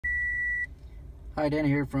Hi, Dan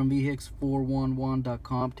here from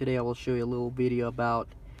VHIX411.com. Today I will show you a little video about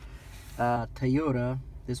Toyota.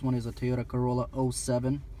 This one is a Toyota Corolla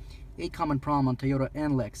 07. A common problem on Toyota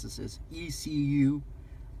and Lexus is ECU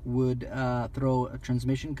would throw a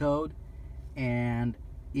transmission code and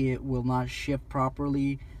it will not shift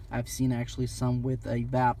properly. I've seen actually some with a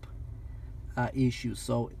VAP issue.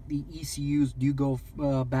 So the ECUs do go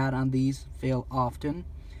bad on these, fail often.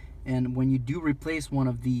 And when you do replace one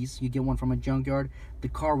of these, you get one from a junkyard, the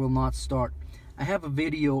car will not start. I have a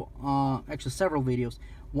video, actually several videos.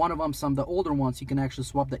 One of them, some of the older ones, you can actually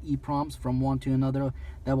swap the EPROMs from one to another.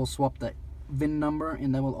 That will swap the VIN number,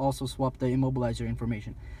 and that will also swap the immobilizer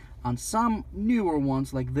information. On some newer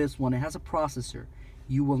ones, like this one, it has a processor.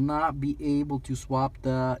 You will not be able to swap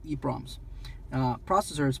the EPROMs.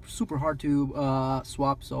 Processor is super hard to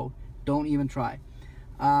swap, so don't even try.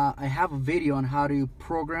 I have a video on how to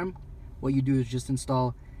program. What you do is just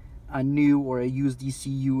install a new or a used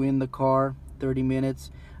ECU in the car, 30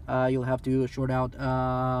 minutes. You'll have to short out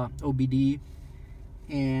OBD,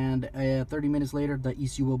 and 30 minutes later the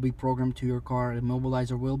ECU will be programmed to your car. The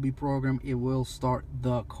immobilizer will be programmed. It will start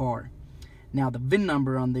the car. Now the VIN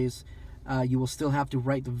number on this, you will still have to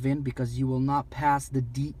write the VIN because you will not pass the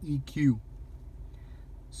DEQ.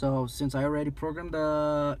 So since I already programmed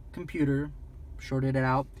the computer, shorted it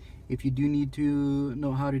out, if you do need to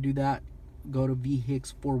know how to do that, go to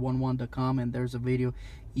VHIX411.com and there's a video,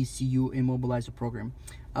 ECU immobilizer program.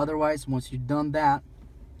 Otherwise, once you've done that,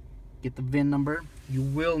 get the VIN number. You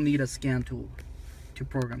will need a scan tool to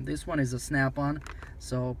program. This one is a snap-on,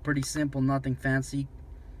 so pretty simple, nothing fancy.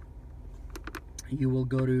 You will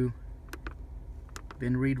go to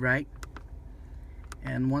VIN read write,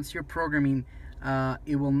 and once you're programming,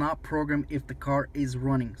 it will not program if the car is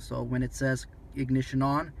running. So when it says ignition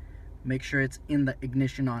on, make sure it's in the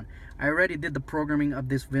ignition on. I already did the programming of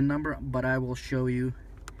this VIN number, but I will show you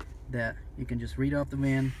that you can just read off the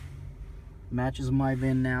VIN, matches my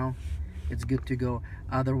VIN now, it's good to go.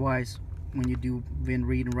 Otherwise, when you do VIN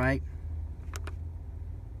read and write,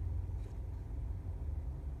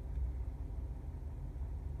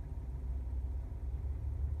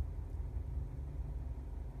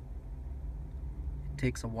 it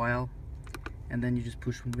takes a while, and then you just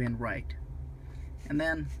push VIN write. And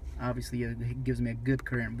then obviously it gives me a good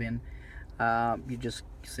current VIN. You just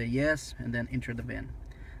say yes and then enter the VIN.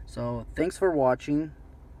 So thanks for watching.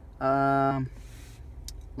 Like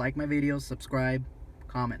my videos, subscribe,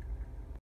 comment.